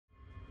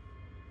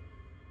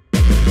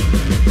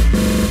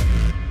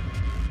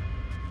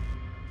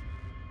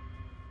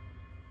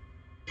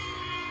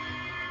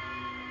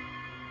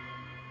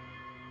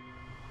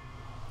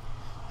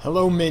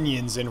Hello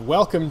minions, and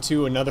welcome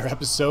to another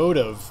episode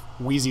of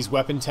Wheezy's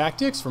Weapon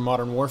Tactics for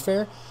Modern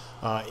Warfare.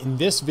 In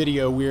this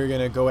video we're going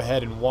to go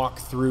ahead and walk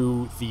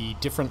through the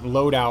different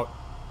loadout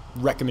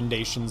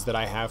recommendations that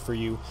I have for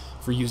you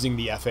for using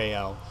the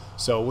FAL.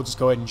 So we'll just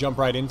go ahead and jump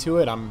right into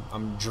it.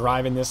 I'm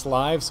driving this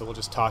live, so we'll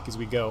just talk as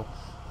we go.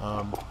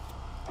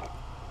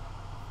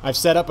 I've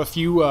set up a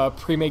few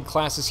pre-made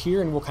classes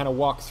here, and we'll kind of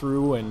walk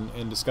through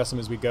and discuss them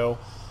as we go.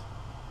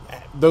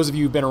 Those of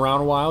you who've been around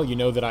a while, you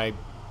know that I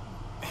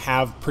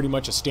have pretty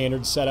much a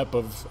standard setup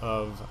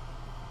of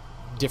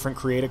different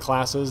creative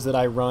classes that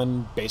I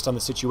run based on the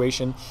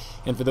situation.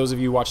 And for those of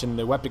you watching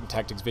the weapon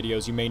tactics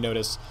videos, you may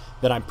notice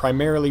that I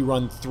primarily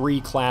run 3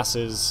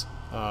 classes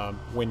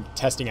when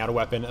testing out a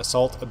weapon: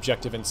 assault,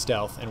 objective, and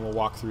stealth, and we'll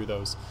walk through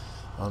those.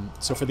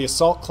 So for the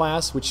assault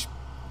class, which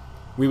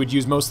we would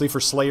use mostly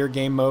for Slayer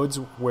game modes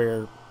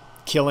where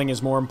killing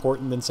is more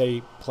important than,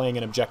 say, playing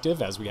an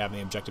objective, as we have in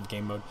the objective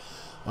game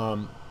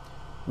mode,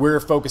 we're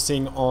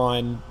focusing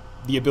on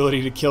the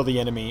ability to kill the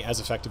enemy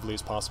as effectively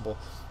as possible.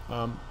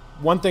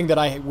 One thing that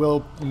I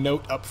will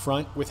note up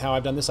front with how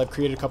I've done this, I've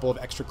created a couple of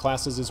extra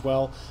classes as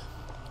well.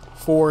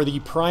 For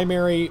the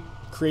primary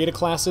creative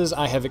classes,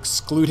 I have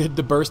excluded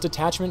the burst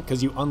attachment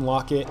because you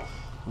unlock it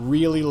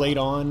really late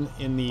on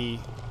in the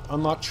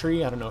unlock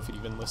tree. I don't know if it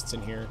even lists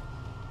in here.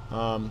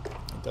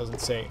 It doesn't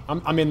say.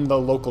 I'm in the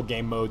local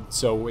game mode,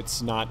 so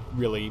it's not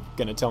really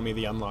going to tell me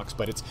the unlocks,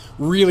 but it's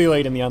really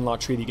late in the unlock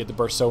tree that you get the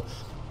burst. So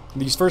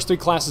these first 3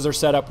 classes are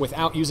set up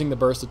without using the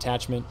burst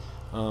attachment,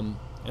 and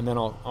then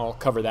I'll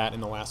cover that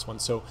in the last one.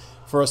 So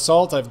for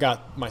assault, I've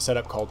got my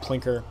setup called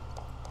Plinker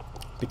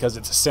because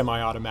it's a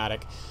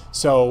semi-automatic.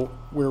 So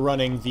we're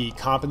running the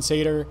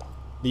compensator,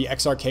 the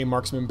XRK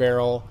marksman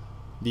barrel,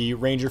 the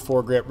Ranger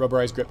foregrip,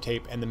 rubberized grip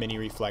tape, and the mini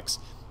reflex.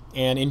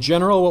 And in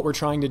general, what we're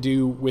trying to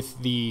do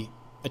with the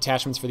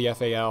attachments for the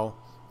FAL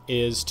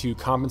is to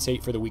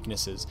compensate for the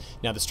weaknesses.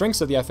 Now, the strengths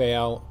of the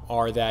FAL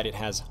are that it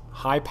has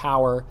high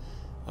power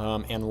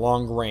and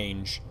long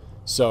range.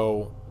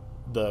 So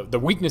the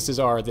weaknesses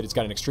are that it's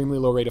got an extremely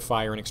low rate of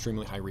fire and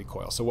extremely high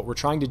recoil. So what we're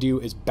trying to do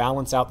is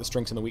balance out the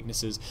strengths and the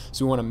weaknesses.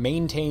 So we want to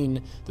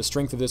maintain the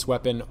strength of this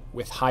weapon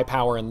with high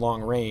power and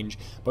long range,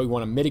 but we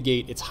want to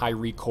mitigate its high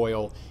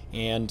recoil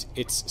and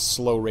its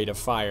slow rate of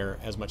fire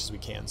as much as we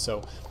can.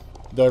 So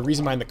the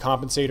reason behind the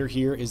compensator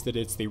here is that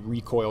it's the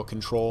recoil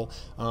control.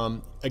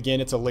 Again,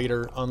 it's a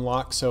later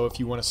unlock, so if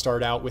you want to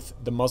start out with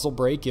the muzzle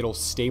brake, it'll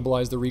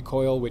stabilize the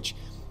recoil, which,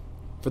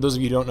 for those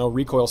of you who don't know,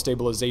 recoil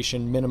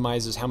stabilization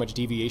minimizes how much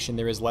deviation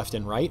there is left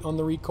and right on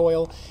the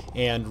recoil,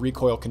 and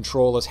recoil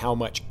control is how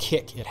much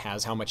kick it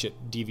has, how much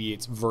it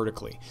deviates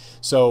vertically.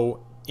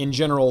 So in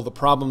general, the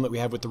problem that we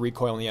have with the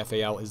recoil in the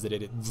FAL is that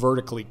it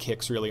vertically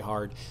kicks really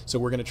hard, so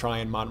we're going to try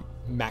and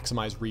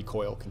maximize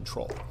recoil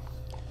control.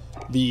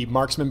 The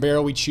marksman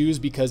barrel we choose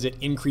because it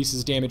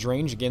increases damage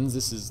range. Again,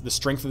 this is the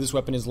strength of this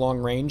weapon is long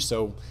range,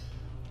 so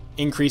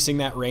increasing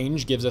that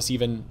range gives us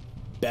even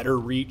better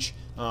reach,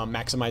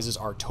 maximizes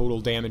our total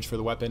damage for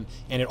the weapon,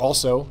 and it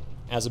also,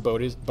 as a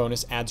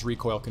bonus, adds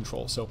recoil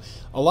control. So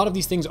a lot of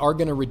these things are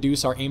going to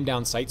reduce our aim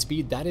down sight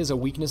speed. That is a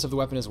weakness of the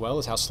weapon as well,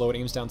 is how slow it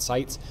aims down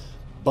sights.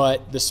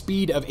 But the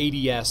speed of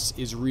ADS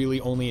is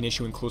really only an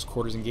issue in close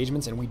quarters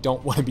engagements, and we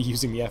don't want to be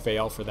using the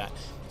FAL for that.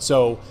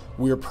 So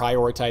we're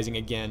prioritizing,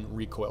 again,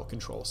 recoil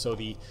control. So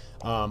the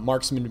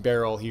marksman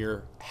barrel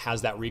here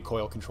has that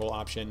recoil control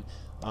option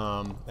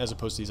as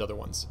opposed to these other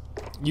ones.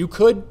 You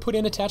could put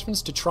in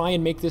attachments to try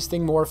and make this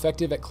thing more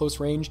effective at close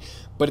range,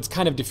 but it's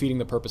kind of defeating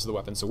the purpose of the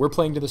weapon. So we're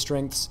playing to the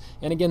strengths,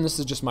 and again, this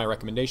is just my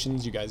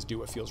recommendations. You guys do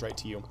what feels right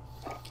to you.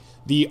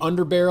 The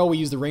underbarrel, we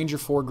use the Ranger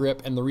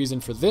foregrip, and the reason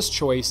for this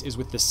choice is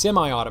with the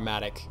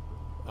semi-automatic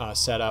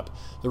setup,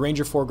 the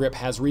Ranger foregrip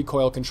has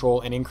recoil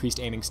control and increased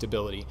aiming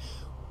stability.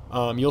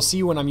 You'll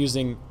see when I'm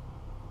using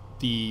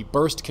the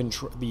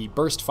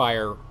burst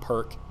fire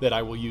perk that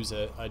I will use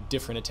a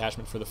different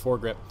attachment for the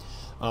foregrip.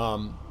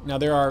 Now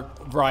there are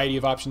a variety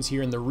of options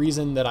here, and the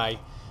reason that I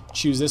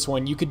choose this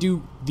one, you could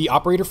do the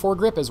operator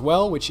foregrip as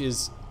well, which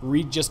is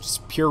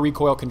just pure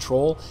recoil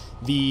control.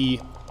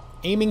 The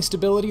aiming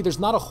stability, there's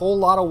not a whole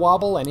lot of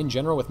wobble, and in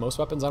general with most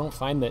weapons I don't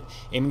find that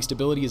aiming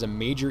stability is a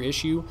major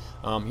issue.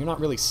 You're not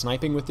really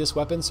sniping with this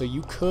weapon, so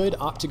you could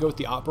opt to go with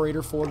the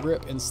operator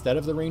foregrip instead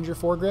of the Ranger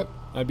foregrip.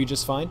 That'd be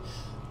just fine.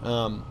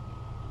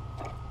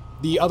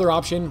 The other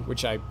option,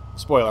 which I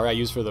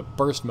use for the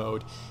burst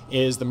mode,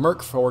 is the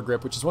Merc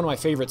foregrip, which is one of my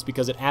favorites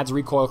because it adds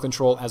recoil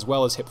control as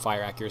well as hip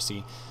fire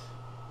accuracy.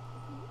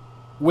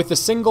 With the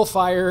single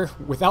fire,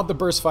 without the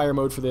burst fire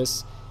mode for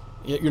this,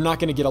 you're not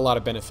going to get a lot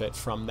of benefit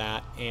from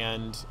that,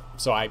 and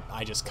so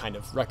I just kind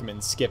of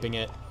recommend skipping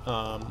it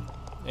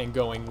and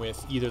going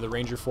with either the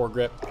Ranger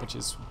foregrip, which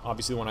is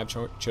obviously the one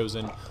I've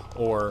chosen,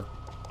 or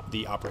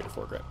the operator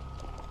foregrip.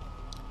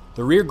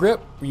 The rear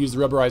grip, we use the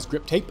rubberized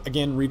grip tape,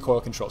 again, recoil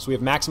control. So we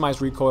have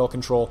maximized recoil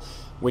control,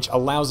 which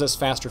allows us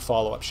faster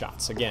follow-up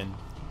shots. Again,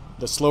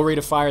 the slow rate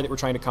of fire that we're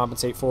trying to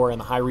compensate for and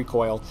the high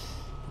recoil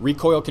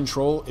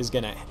control is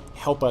going to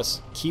help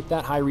us keep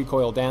that high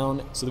recoil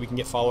down so that we can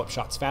get follow-up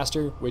shots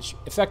faster, which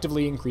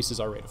effectively increases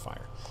our rate of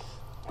fire.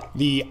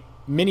 The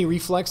Mini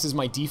Reflex is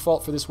my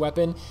default for this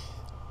weapon.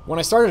 When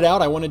I started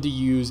out, I wanted to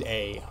use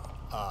a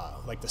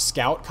like the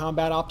Scout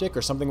combat optic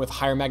or something with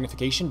higher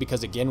magnification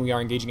because, again, we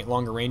are engaging at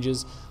longer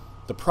ranges.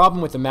 The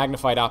problem with the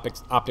magnified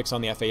optics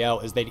on the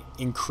FAL is they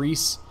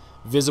increase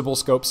visible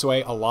scope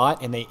sway a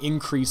lot and they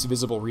increase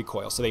visible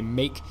recoil. So they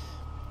make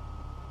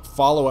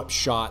follow-up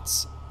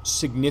shots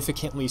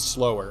significantly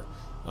slower,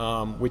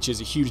 which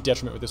is a huge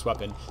detriment with this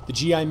weapon. The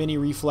GI Mini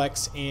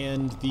Reflex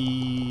and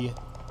the...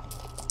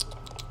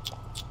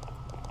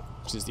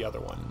 which is the other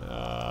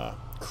one?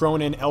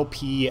 Cronin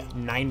LP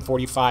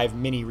 945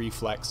 Mini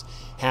Reflex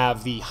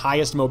have the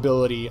highest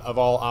mobility of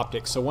all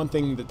optics. So one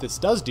thing that this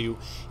does do,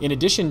 in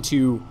addition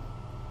to,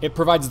 it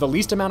provides the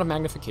least amount of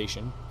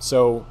magnification.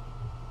 So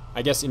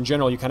I guess in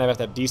general you kind of have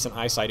to have decent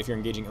eyesight if you're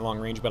engaging at long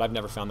range, but I've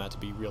never found that to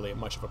be really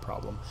much of a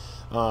problem.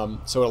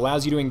 So it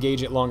allows you to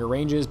engage at longer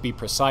ranges, be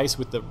precise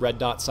with the red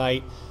dot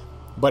sight,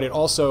 but it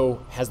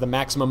also has the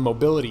maximum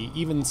mobility.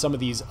 Even some of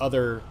these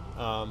other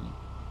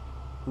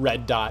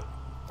red dot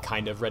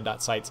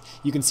sights,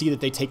 you can see that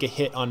they take a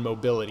hit on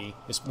mobility.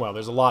 Well,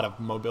 there's a lot of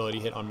mobility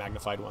hit on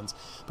magnified ones,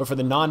 but for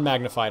the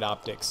non-magnified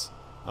optics,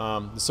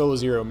 the Solo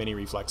Zero Mini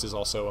Reflex is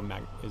also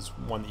is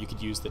one that you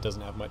could use that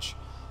doesn't have much,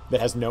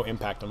 that has no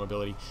impact on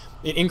mobility.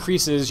 It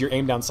increases your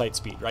aim down sight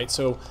speed, right?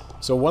 So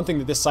one thing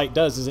that this sight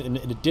does is, in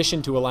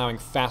addition to allowing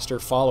faster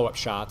follow-up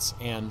shots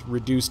and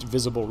reduced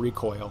visible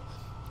recoil,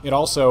 it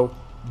also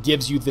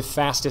gives you the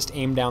fastest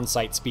aim down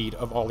sight speed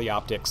of all the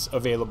optics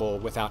available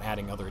without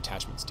adding other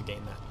attachments to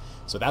gain that.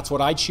 So that's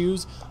what I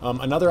choose.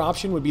 Another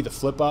option would be the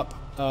flip-up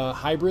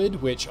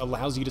hybrid, which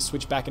allows you to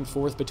switch back and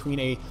forth between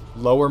a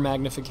lower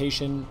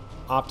magnification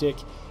optic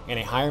and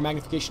a higher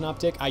magnification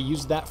optic. I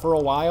used that for a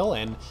while,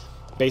 and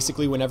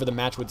basically whenever the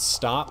match would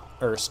start,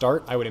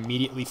 I would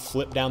immediately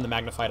flip down the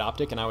magnified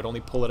optic, and I would only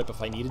pull it up if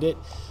I needed it.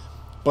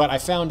 But I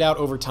found out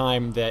over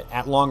time that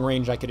at long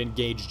range I could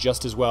engage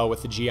just as well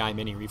with the GI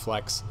Mini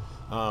Reflex.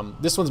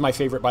 This one's my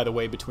favorite, by the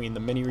way, between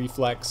the Mini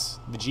Reflex,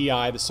 the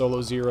GI, the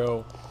Solo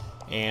Zero,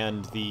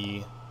 and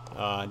the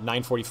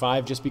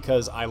 945, just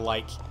because I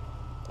like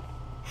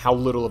how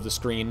little of the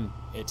screen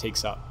it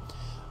takes up.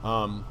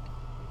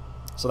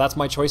 So that's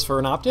my choice for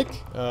an optic.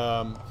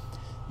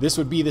 This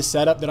would be the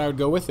setup that I would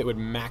go with. It would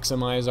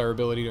maximize our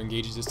ability to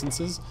engage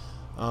distances.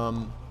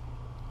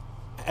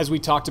 As we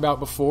talked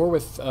about before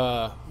with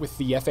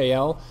the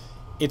FAL,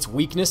 its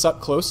weakness up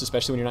close,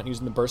 especially when you're not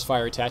using the burst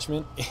fire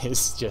attachment,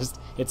 is just,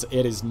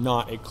 it is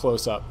not a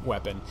close-up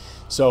weapon.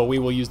 So we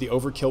will use the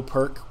overkill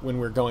perk when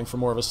we're going for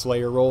more of a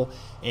Slayer role,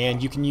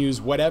 and you can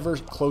use whatever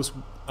close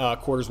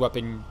quarters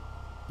weapon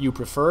you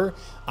prefer.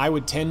 I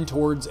would tend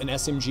towards an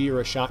SMG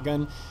or a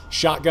shotgun.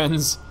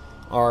 Shotguns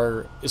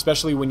are,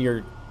 especially when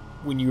you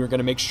are going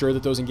to make sure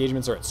that those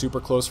engagements are at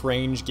super close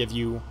range, give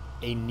you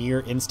a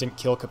near instant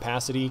kill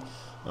capacity.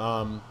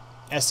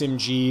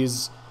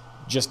 SMGs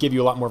just give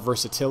you a lot more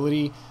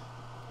versatility.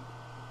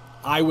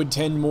 I would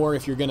tend more,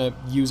 if you're going to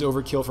use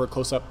overkill for a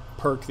close-up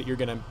perk, that you're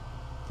going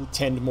to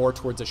tend more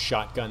towards a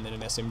shotgun than an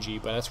SMG,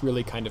 but that's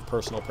really kind of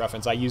personal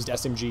preference. I used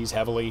SMGs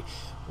heavily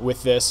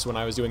with this when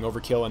I was doing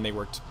overkill, and they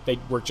worked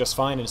just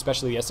fine, and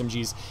especially the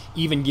SMGs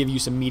even give you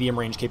some medium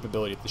range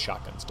capability that the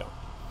shotguns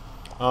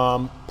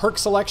don't. Perk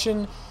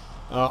selection.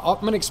 I'm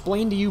going to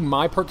explain to you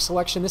my perk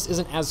selection. This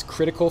isn't as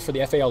critical for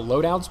the FAL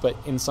loadouts, but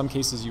in some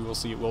cases you will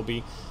see it will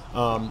be.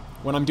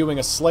 When I'm doing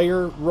a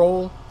Slayer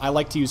role, I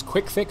like to use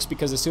Quick Fix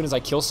because as soon as I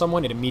kill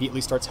someone, it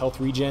immediately starts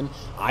health regen.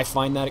 I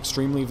find that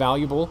extremely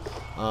valuable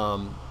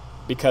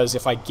because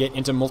if I get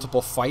into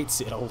multiple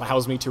fights, it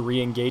allows me to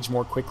re-engage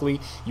more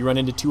quickly. You run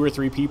into 2 or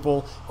 3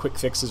 people, Quick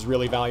Fix is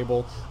really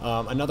valuable.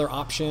 Another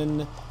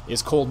option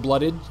is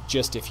Cold-Blooded,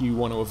 just if you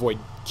want to avoid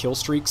kill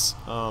streaks,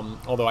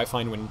 although I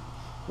find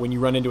when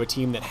you run into a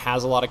team that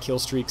has a lot of kill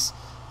streaks,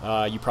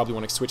 you probably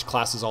want to switch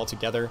classes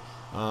altogether.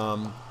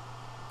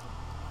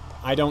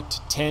 I don't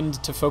tend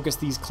to focus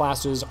these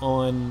classes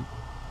on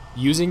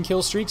using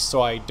kill streaks,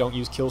 so I don't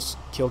use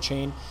kill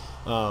chain.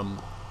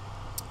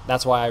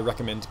 That's why I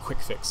recommend Quick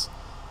Fix.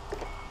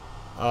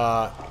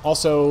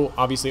 Also,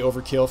 obviously,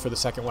 Overkill for the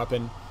second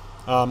weapon.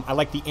 I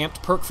like the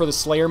Amped perk for the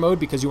Slayer mode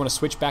because you want to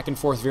switch back and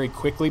forth very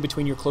quickly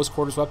between your close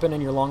quarters weapon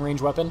and your long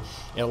range weapon.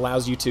 It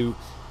allows you to,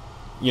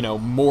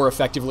 more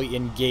effectively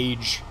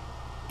engage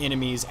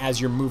enemies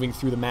as you're moving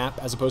through the map,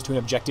 as opposed to an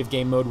objective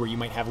game mode where you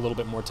might have a little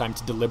bit more time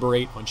to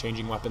deliberate on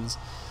changing weapons.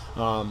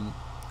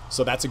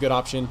 So that's a good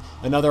option.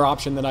 Another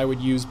option that I would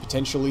use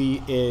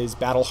potentially is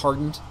Battle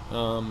Hardened.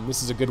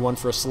 This is a good one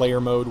for a Slayer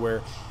mode where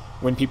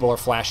when people are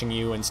flashing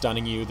you and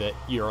stunning you, that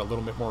you're a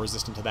little bit more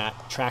resistant to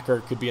that.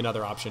 Tracker could be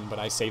another option, but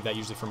I save that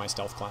usually for my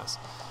stealth class.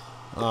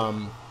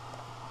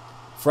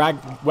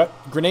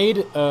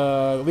 Grenade,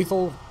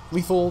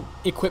 lethal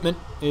equipment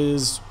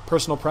is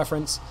personal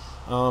preference.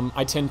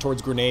 I tend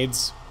towards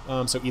grenades,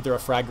 so either a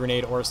frag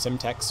grenade or a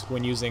Simtex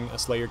when using a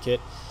Slayer kit.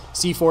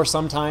 C4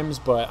 sometimes,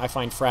 but I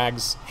find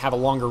frags have a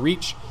longer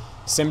reach.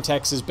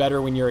 Simtex is better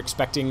when you're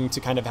expecting to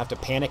kind of have to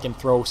panic and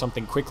throw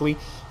something quickly.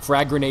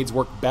 Frag grenades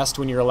work best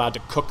when you're allowed to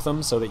cook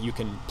them so that you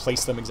can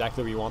place them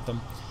exactly where you want them.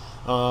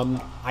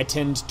 I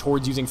tend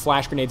towards using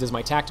flash grenades as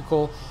my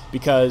tactical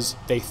because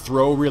they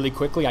throw really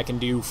quickly. I can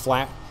do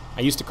I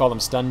used to call them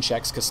stun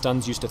checks because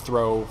stuns used to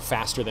throw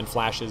faster than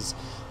flashes,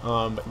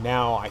 but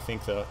now I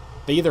think they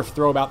either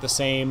throw about the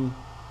same.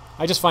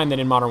 I just find that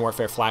in Modern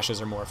Warfare,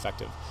 flashes are more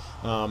effective.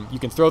 You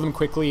can throw them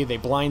quickly, they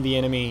blind the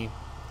enemy.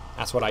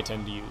 That's what I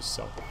tend to use.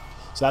 So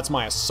that's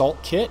my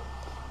assault kit.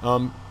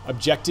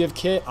 Objective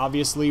kit,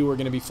 obviously we're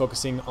going to be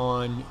focusing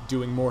on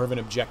doing more of an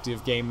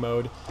objective game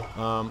mode.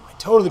 I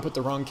totally put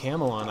the wrong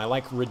camo on. I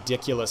like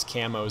ridiculous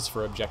camos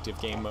for objective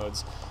game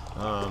modes.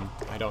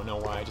 I don't know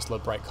why, I just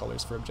love bright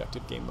colors for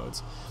objective game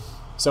modes.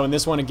 So in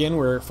this one, again,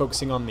 we're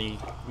focusing on the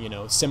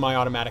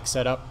semi-automatic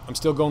setup. I'm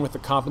still going with the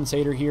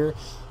compensator here.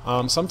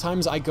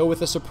 Sometimes I go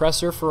with a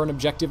suppressor for an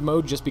objective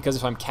mode just because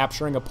if I'm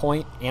capturing a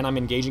point and I'm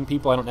engaging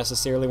people, I don't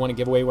necessarily want to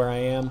give away where I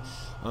am.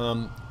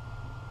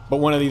 But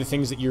one of the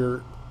things that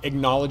you're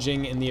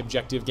acknowledging in the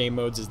objective game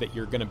modes is that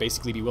you're going to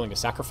basically be willing to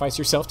sacrifice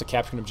yourself to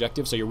capture an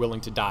objective, so you're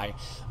willing to die.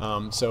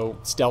 So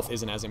stealth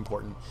isn't as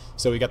important.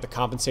 So we got the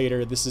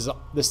compensator. This is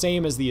the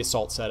same as the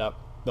assault setup.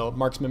 The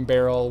marksman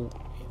barrel,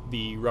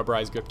 the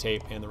rubberized grip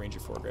tape, and the Ranger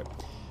foregrip.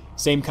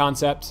 Same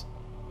concept.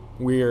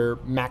 We're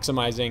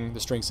maximizing the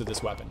strengths of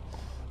this weapon.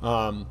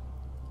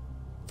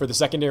 For the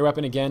secondary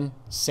weapon, again,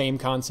 same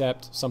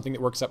concept, something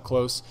that works up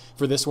close.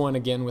 For this one,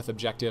 again, with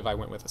objective, I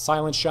went with a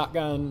silenced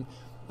shotgun.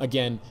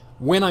 Again,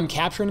 when I'm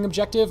capturing an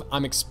objective,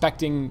 I'm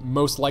expecting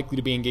most likely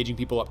to be engaging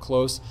people up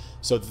close.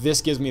 So this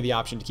gives me the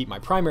option to keep my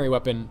primary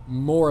weapon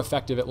more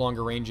effective at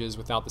longer ranges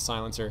without the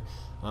silencer.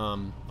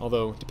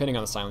 Although, depending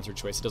on the silencer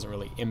choice, it doesn't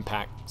really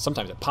impact.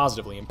 Sometimes it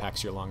positively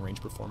impacts your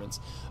long-range performance.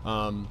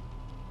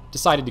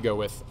 Decided to go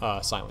with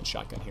silenced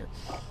shotgun here.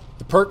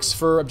 The perks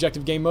for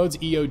objective game modes,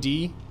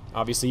 EOD.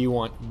 Obviously, you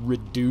want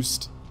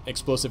reduced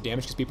explosive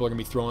damage because people are going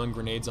to be throwing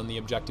grenades on the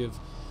objective.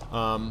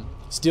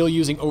 Still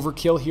using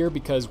overkill here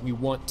because we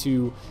want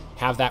to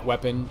have that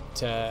weapon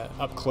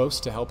up close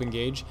to help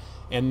engage.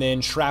 And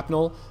then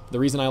shrapnel, the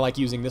reason I like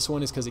using this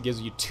one is because it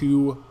gives you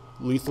 2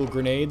 lethal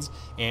grenades,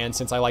 and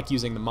since I like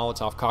using the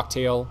Molotov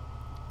cocktail,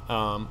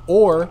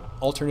 or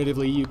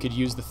alternatively you could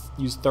use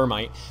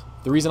thermite.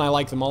 The reason I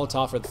like the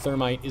Molotov or the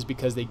thermite is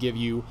because they give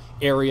you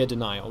area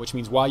denial, which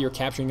means while you're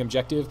capturing an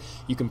objective,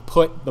 you can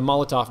put the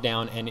Molotov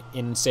down and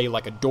in, say,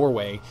 like a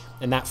doorway,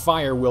 and that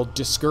fire will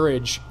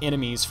discourage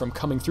enemies from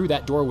coming through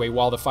that doorway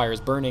while the fire is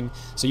burning.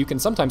 So you can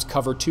sometimes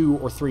cover 2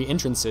 or 3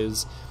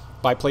 entrances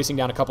by placing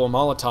down a couple of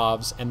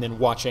Molotovs and then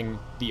watching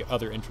the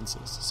other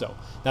entrances. So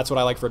that's what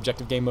I like for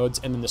objective game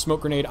modes. And then the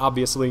smoke grenade,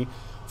 obviously,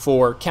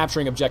 for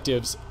capturing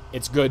objectives,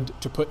 it's good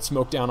to put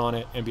smoke down on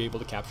it and be able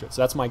to capture it.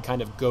 So that's my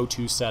kind of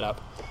go-to setup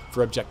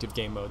for objective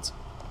game modes.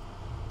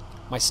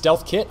 My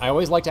stealth kit, I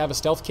always like to have a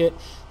stealth kit.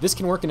 This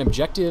can work in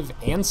objective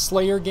and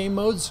Slayer game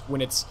modes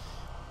when it's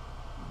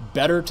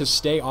better to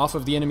stay off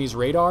of the enemy's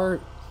radar.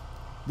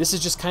 This is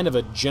just kind of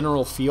a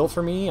general feel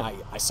for me.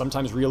 I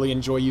sometimes really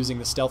enjoy using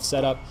the stealth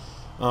setup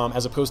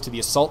as opposed to the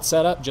assault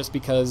setup just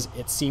because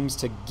it seems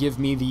to give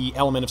me the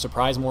element of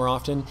surprise more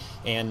often,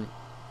 and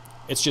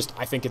it's just,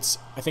 I think it's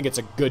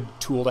a good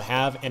tool to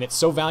have, and it's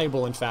so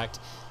valuable, in fact,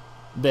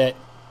 that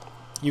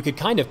you could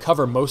kind of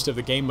cover most of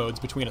the game modes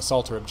between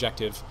assault or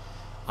objective.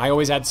 I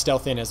always add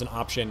stealth in as an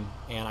option,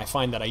 and I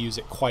find that I use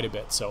it quite a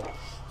bit. So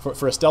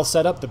for a stealth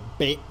setup,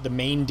 the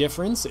main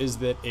difference is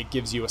that it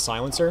gives you a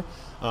silencer.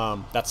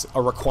 That's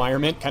a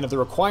requirement. Kind of the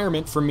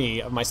requirement for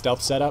me of my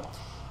stealth setup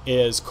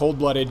is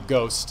cold-blooded,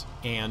 ghost,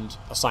 and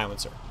a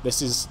silencer.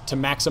 This is to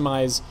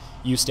maximize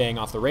you staying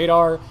off the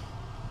radar,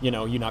 you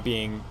not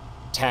being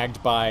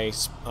tagged by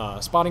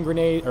spotting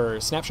grenade or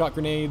snapshot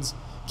grenades,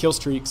 kill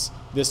streaks.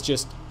 This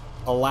just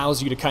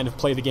allows you to kind of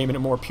play the game in a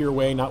more pure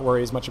way, not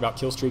worry as much about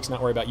kill streaks,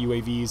 not worry about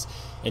UAVs,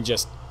 and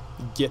just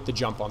get the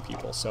jump on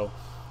people. So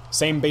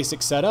same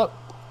basic setup,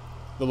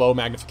 the low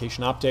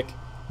magnification optic,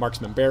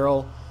 marksman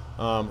barrel,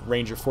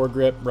 Ranger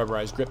foregrip,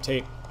 rubberized grip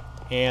tape,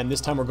 and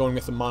this time we're going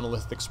with the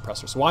monolithic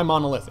suppressor. So why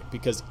monolithic?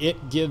 Because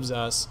it gives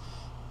us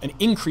an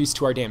increase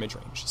to our damage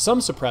range. Some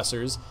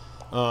suppressors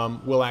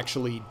will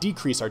actually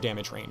decrease our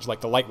damage range,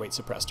 like the lightweight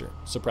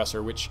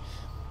suppressor, which,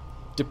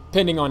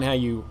 depending on how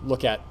you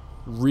look at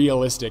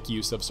realistic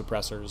use of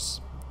suppressors,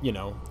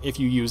 if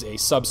you use a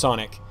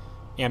subsonic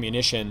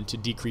ammunition to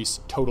decrease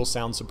total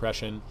sound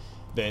suppression,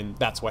 then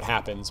that's what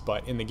happens.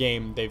 But in the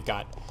game, they've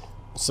got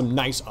some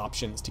nice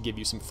options to give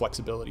you some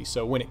flexibility.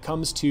 So when it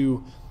comes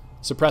to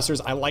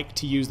suppressors, I like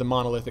to use the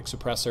monolithic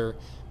suppressor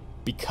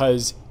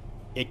because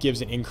it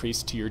gives an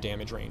increase to your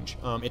damage range.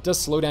 It does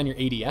slow down your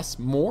ADS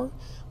more,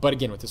 but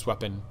again, with this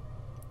weapon,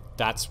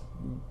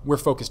 we're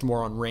focused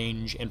more on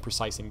range and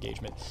precise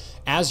engagement.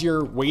 As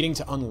you're waiting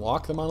to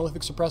unlock the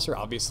monolithic suppressor,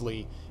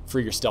 obviously for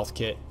your stealth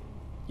kit,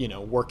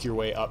 work your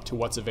way up to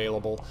what's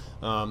available.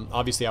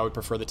 Obviously, I would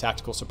prefer the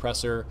tactical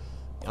suppressor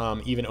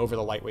even over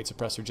the lightweight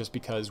suppressor just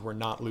because we're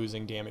not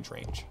losing damage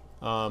range.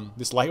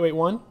 This lightweight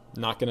one,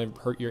 not going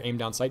to hurt your aim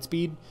down sight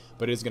speed,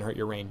 but it is going to hurt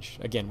your range.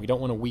 Again, we don't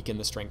want to weaken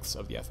the strengths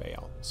of the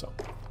FAL. So,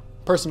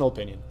 personal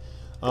opinion.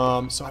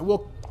 So I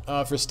will,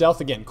 for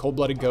stealth, again,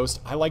 cold-blooded ghost.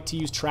 I like to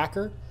use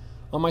tracker.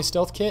 on my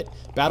stealth kit.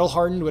 Battle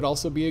Hardened would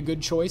also be a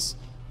good choice.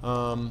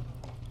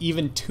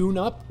 Even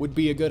Tune-Up would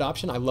be a good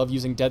option. I love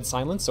using Dead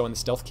Silence, so in the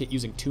stealth kit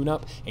using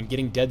Tune-Up and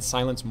getting Dead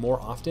Silence more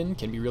often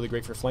can be really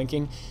great for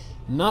flanking.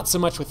 Not so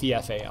much with the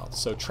FAL.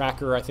 So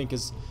Tracker, I think,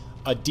 is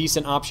a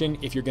decent option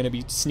if you're going to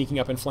be sneaking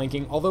up and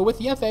flanking. Although with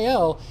the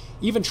FAL,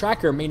 even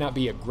Tracker may not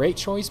be a great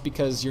choice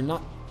because you're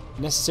not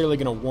necessarily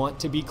going to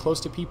want to be close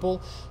to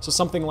people. So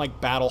something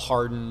like Battle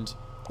Hardened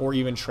or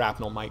even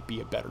Shrapnel might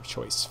be a better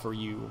choice for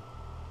you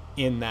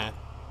in that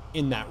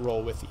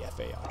role with the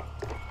FAL.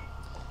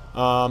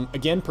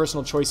 Again,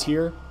 personal choice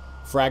here.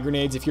 Frag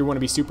grenades, if you want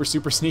to be super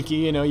sneaky,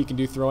 you know, you can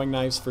do throwing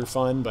knives for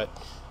fun, but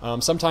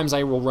sometimes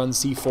I will run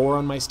C4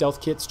 on my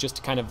stealth kits just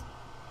to kind of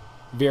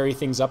vary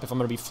things up. If I'm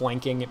going to be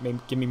flanking, it may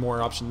give me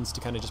more options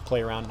to kind of just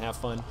play around and have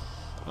fun.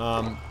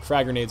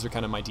 Frag grenades are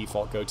kind of my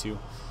default go-to.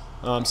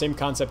 Same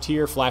concept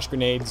here, flash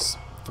grenades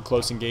for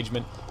close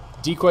engagement.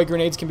 Decoy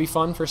grenades can be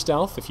fun for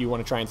stealth if you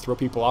want to try and throw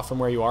people off from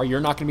where you are.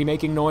 You're not going to be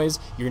making noise.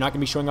 You're not going to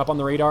be showing up on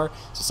the radar,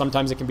 so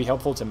sometimes it can be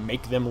helpful to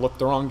make them look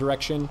the wrong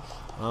direction.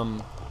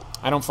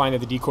 I don't find that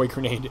the decoy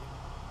grenade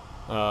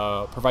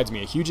provides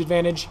me a huge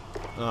advantage.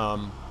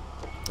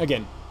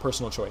 Again,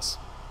 personal choice.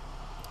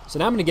 So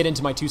now I'm going to get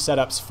into my two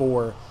setups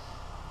for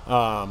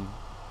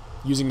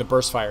using the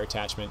burst fire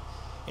attachment.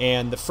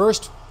 And the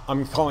first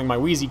I'm calling my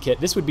Wheezy kit.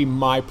 This would be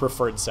my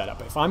preferred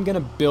setup. If I'm going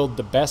to build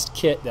the best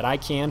kit that I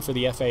can for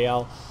the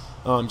FAL,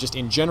 just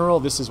in general,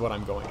 this is what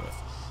I'm going with.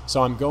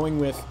 So I'm going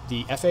with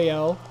the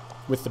FAL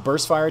with the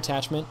burst fire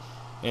attachment.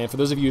 And for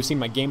those of you who've seen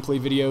my gameplay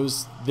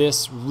videos,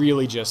 this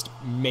really just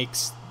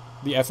makes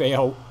the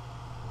FAL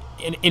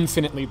an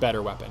infinitely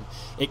better weapon.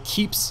 It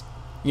keeps,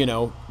 you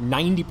know,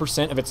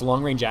 90% of its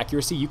long-range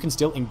accuracy. You can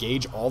still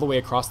engage all the way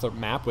across the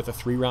map with a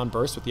 3-round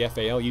burst with the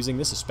FAL using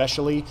this,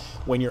 especially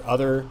when your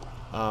other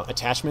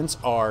attachments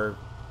are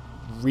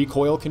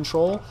recoil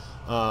control.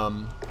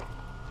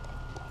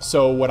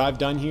 So what I've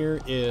done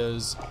here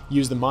is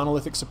use the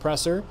monolithic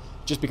suppressor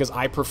just because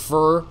I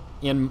prefer,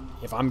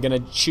 if I'm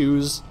going to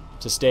choose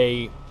to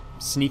stay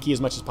sneaky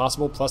as much as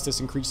possible, plus this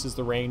increases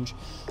the range.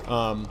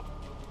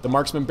 The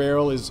marksman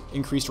barrel is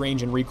increased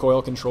range and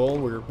recoil control.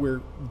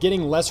 We're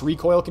getting less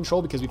recoil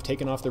control because we've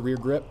taken off the rear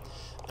grip,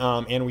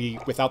 and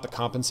without the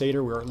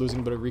compensator, we're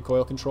losing a bit of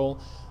recoil control.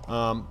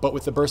 But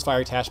with the burst fire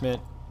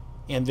attachment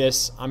and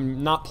this,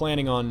 I'm not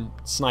planning on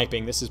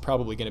sniping. This is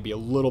probably going to be a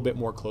little bit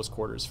more close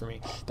quarters for me.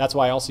 That's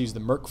why I also use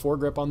the Merc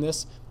foregrip on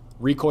this.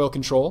 Recoil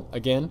control,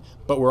 again,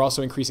 but we're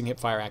also increasing hip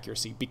fire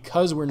accuracy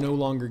because we're no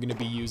longer going to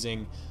be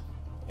using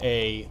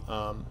a...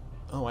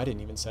 oh, I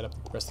didn't even set up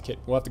the rest of the kit.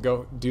 We'll have to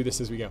go do this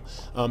as we go.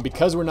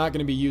 Because we're not going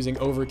to be using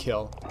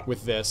overkill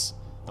with this,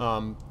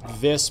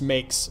 this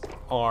makes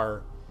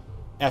our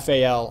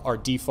FAL our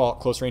default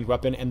close range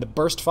weapon, and the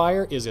burst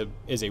fire is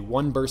a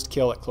one burst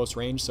kill at close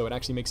range, so it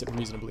actually makes it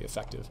reasonably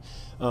effective.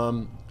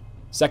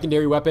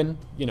 Secondary weapon,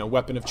 you know,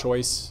 weapon of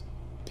choice,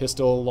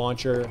 pistol,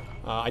 launcher.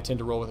 I tend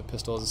to roll with a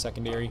pistol as a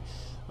secondary.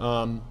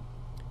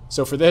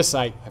 So for this,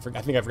 I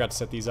think I forgot to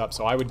set these up.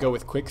 So I would go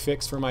with Quick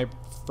Fix for my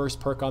first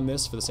perk on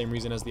this for the same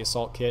reason as the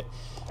Assault Kit.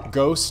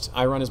 Ghost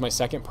I run as my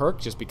second perk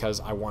just because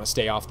I want to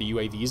stay off the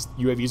UAVs.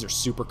 UAVs are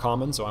super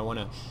common, so I want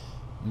to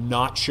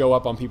not show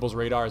up on people's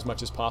radar as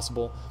much as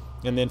possible.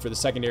 And then for the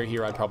secondary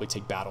here, I'd probably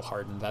take Battle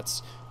Hardened. That's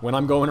when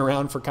I'm going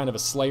around for kind of a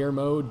Slayer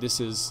mode. This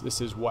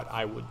is what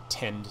I would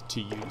tend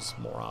to use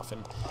more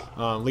often.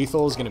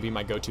 Lethal is going to be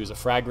my go-to as a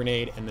frag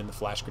grenade, and then the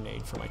flash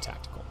grenade for my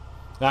tactical.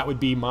 That would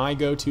be my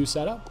go-to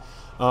setup.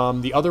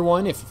 The other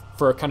one, if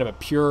for kind of a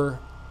pure,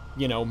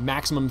 you know,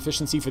 maximum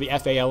efficiency for the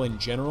FAL in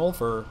general,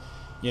 for,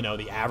 you know,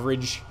 the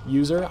average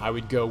user, I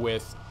would go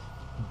with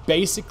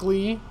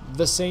basically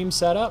the same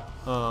setup.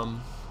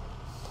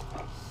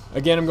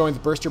 Again, I'm going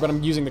with Burster, but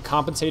I'm using the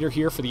compensator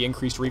here for the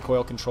increased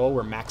recoil control.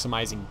 We're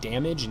maximizing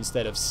damage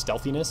instead of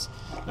stealthiness.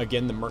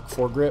 Again, the Merc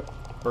foregrip,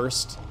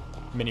 Burst,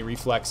 Mini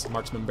Reflex,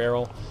 Marksman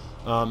Barrel.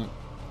 I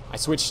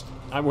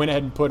went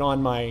ahead and put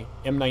on my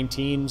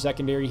M19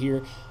 secondary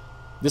here.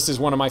 This is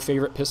one of my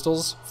favorite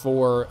pistols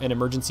for an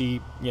emergency,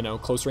 you know,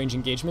 close range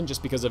engagement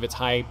just because of its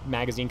high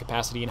magazine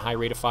capacity and high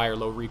rate of fire,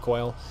 low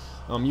recoil.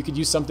 You could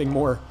use something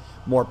more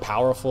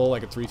powerful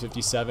like a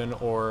 357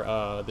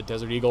 or the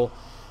Desert Eagle.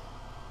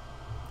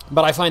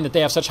 But I find that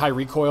they have such high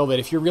recoil that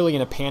if you're really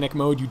in a panic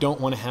mode, you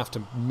don't want to have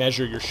to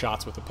measure your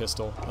shots with a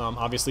pistol.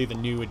 Obviously, the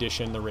new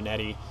edition, the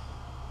Renetti,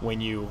 when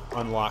you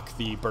unlock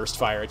the burst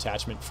fire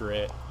attachment for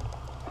it,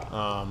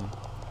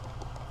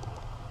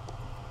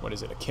 what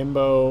is it,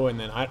 Akimbo, and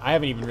then I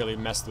haven't even really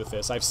messed with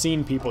this. I've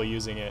seen people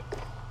using it.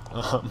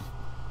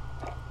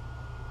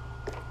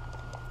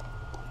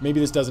 Maybe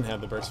this doesn't have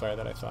the burst fire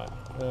that I thought.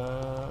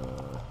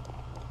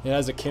 It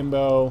has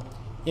Akimbo.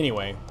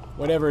 Anyway,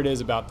 whatever it is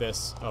about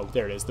this, oh,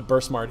 there it is. The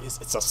burst smart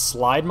it's a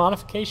slide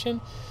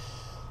modification.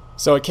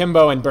 So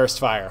Akimbo and burst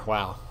fire.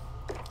 Wow.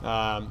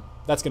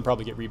 That's gonna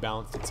probably get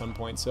rebalanced at some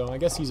point. So I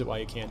guess use it while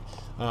you can.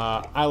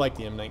 I like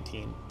the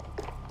M19.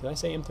 Did I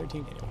say M13?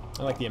 Anyway,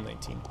 I like the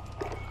M19.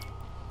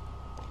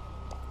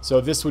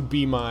 So this would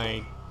be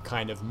my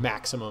kind of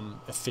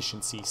maximum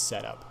efficiency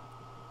setup.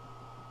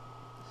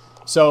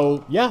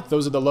 So yeah,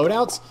 those are the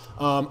loadouts.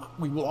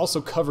 We will also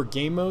cover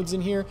game modes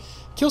in here.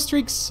 Kill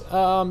streaks,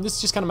 this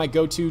is just kind of my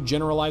go-to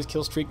generalized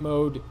kill streak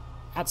mode.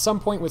 At some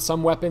point with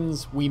some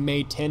weapons, we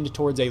may tend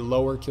towards a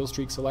lower kill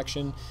streak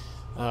selection,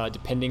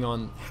 depending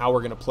on how we're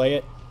going to play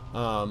it,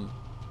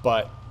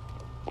 but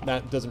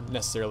that doesn't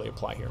necessarily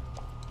apply here.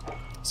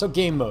 So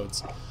game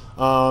modes.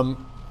 I'll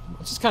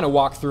just kind of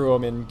walk through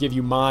them and give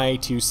you my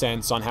 2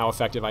 cents on how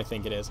effective I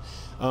think it is.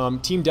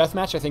 Team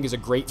Deathmatch I think is a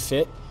great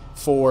fit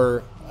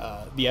for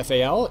the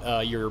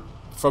FAL. You're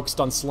focused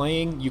on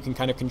slaying. You can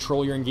kind of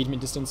control your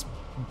engagement distance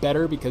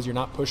better because you're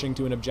not pushing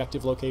to an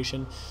objective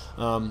location.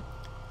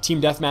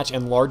 Team Deathmatch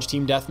and large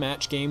Team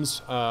Deathmatch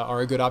games are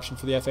a good option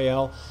for the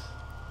FAL.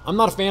 I'm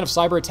not a fan of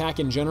Cyber Attack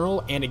in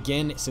general, and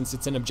again, since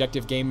it's an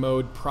objective game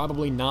mode,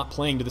 probably not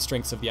playing to the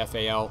strengths of the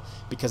FAL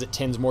because it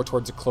tends more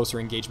towards a closer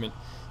engagement.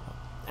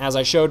 As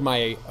I showed,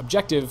 my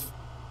objective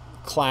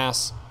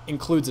class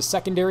includes a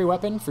secondary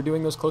weapon for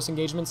doing those close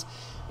engagements.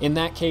 In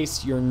that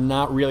case, you're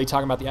not really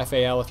talking about the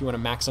FAL. If you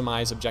want to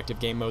maximize objective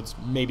game modes,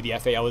 maybe the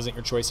FAL isn't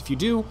your choice. If you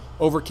do,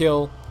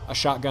 Overkill, a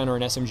shotgun, or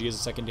an SMG as a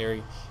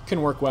secondary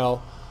can work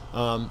well.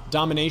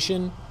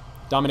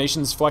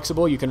 Domination's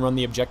flexible. You can run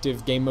the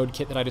objective game mode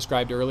kit that I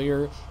described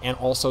earlier and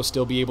also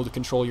still be able to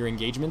control your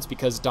engagements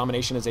because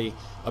Domination is a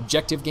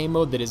objective game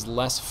mode that is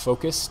less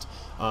focused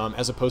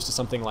as opposed to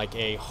something like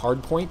a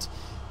Hardpoint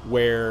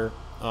where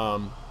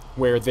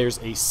there's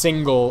a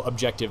single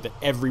objective that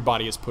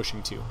everybody is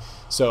pushing to.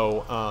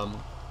 So,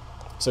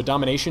 so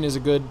Domination is a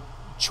good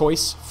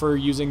choice for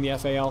using the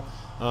FAL.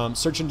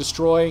 Search and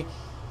Destroy.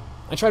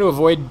 I try to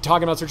avoid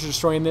talking about Search and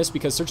Destroy in this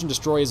because Search and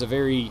Destroy is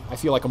I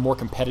feel like a more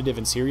competitive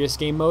and serious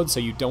game mode, so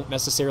you don't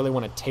necessarily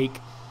want to take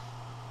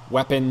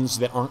weapons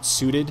that aren't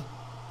suited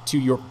to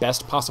your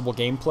best possible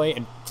gameplay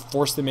and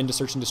force them into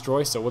Search and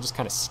Destroy, so we'll just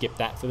kind of skip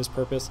that for this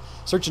purpose.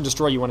 Search and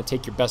Destroy, you want to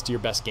take your best of your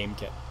best game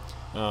kit.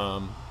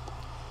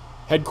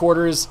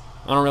 Headquarters,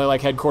 I don't really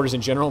like Headquarters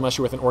in general unless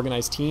you're with an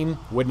organized team.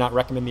 Would not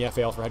recommend the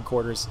FAL for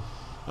Headquarters.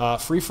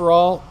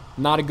 Free-for-all,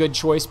 not a good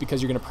choice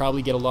because you're going to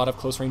probably get a lot of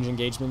close-range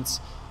engagements.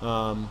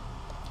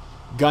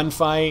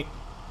 Gunfight,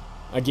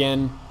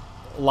 again,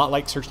 a lot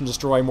like Search and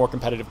Destroy, more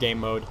competitive game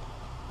mode.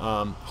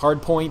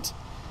 Hardpoint,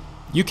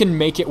 you can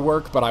make it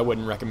work, but I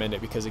wouldn't recommend it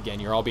because, again,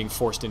 you're all being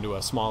forced into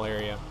a small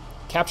area.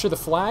 Capture the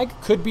Flag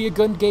could be a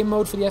good game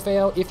mode for the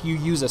FAL if you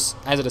use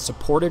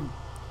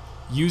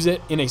use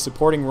it in a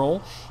supporting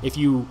role. If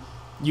you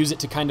use it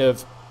to kind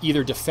of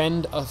either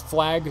defend a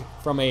flag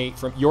from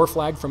your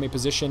flag from a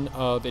position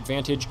of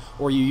advantage,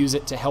 or you use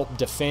it to help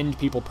defend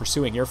people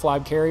pursuing your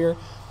flag carrier,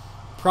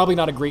 probably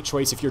not a great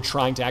choice if you're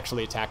trying to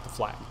actually attack the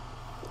flag.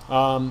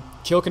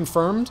 Kill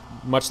Confirmed,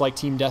 much like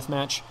Team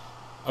Deathmatch,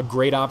 a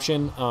great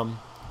option.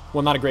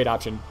 Well, not a great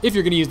option. If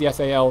you're going to use the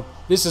FAL,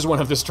 this is one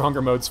of the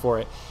stronger modes for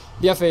it.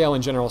 The FAL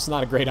in general is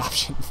not a great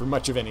option for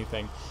much of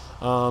anything.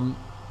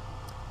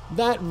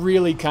 That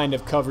really kind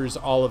of covers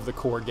all of the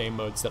core game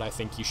modes that I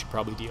think you should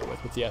probably deal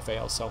with the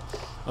FAL. So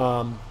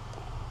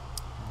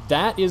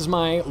that is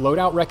my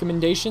loadout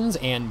recommendations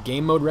and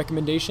game mode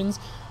recommendations.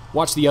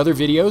 Watch the other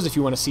videos if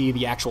you want to see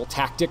the actual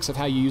tactics of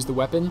how you use the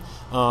weapon.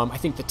 I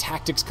think the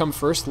tactics come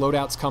first,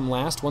 loadouts come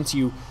last. Once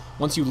you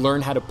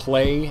learn how to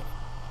play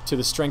to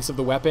the strengths of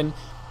the weapon,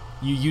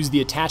 you use the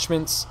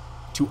attachments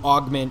to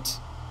augment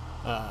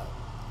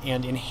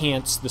and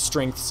enhance the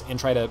strengths and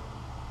try to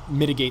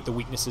mitigate the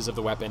weaknesses of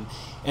the weapon.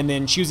 And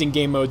then choosing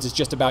game modes is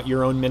just about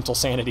your own mental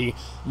sanity,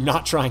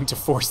 not trying to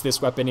force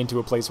this weapon into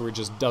a place where it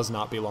just does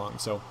not belong.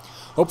 So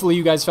hopefully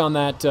you guys found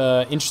that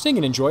interesting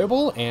and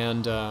enjoyable,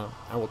 and I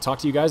will talk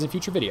to you guys in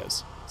future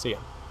videos. See ya.